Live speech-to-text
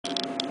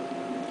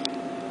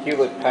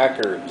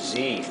Hewlett-Packard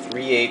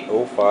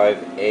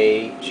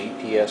Z3805A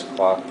GPS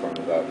clock from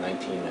about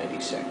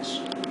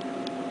 1996.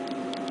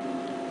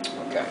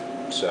 Okay,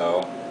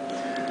 so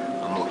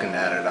I'm looking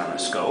at it on a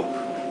scope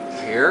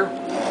here.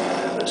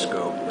 The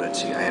scope,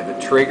 let's see, I have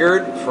it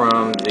triggered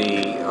from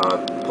the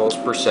pulse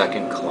per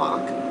second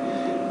clock,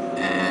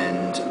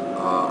 and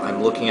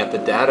I'm looking at the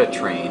data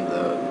train,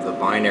 the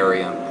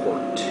binary on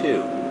port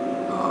 2.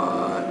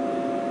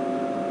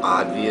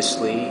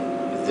 Obviously,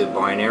 the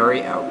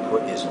binary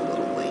output is a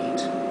little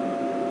late.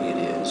 It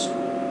is,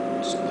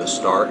 the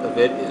start of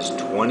it is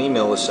 20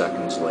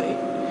 milliseconds late.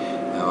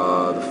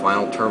 The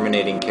final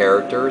terminating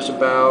character is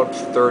about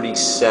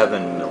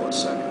 37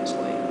 milliseconds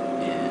late,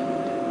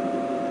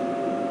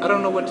 and I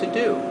don't know what to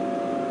do.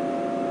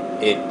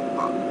 It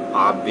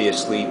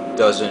obviously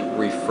doesn't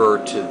refer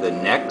to the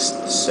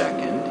next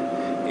second.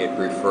 It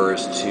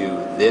refers to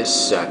this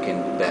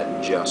second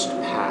that just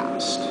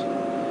passed.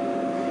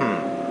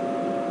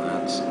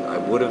 I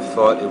would have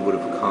thought it would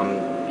have come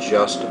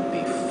just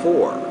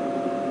before,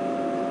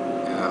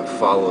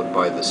 followed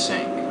by the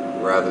sync,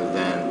 rather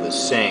than the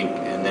sync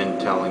and then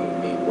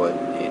telling me what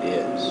it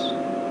is.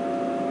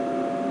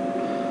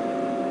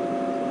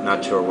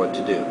 Not sure what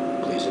to do.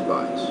 Please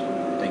advise.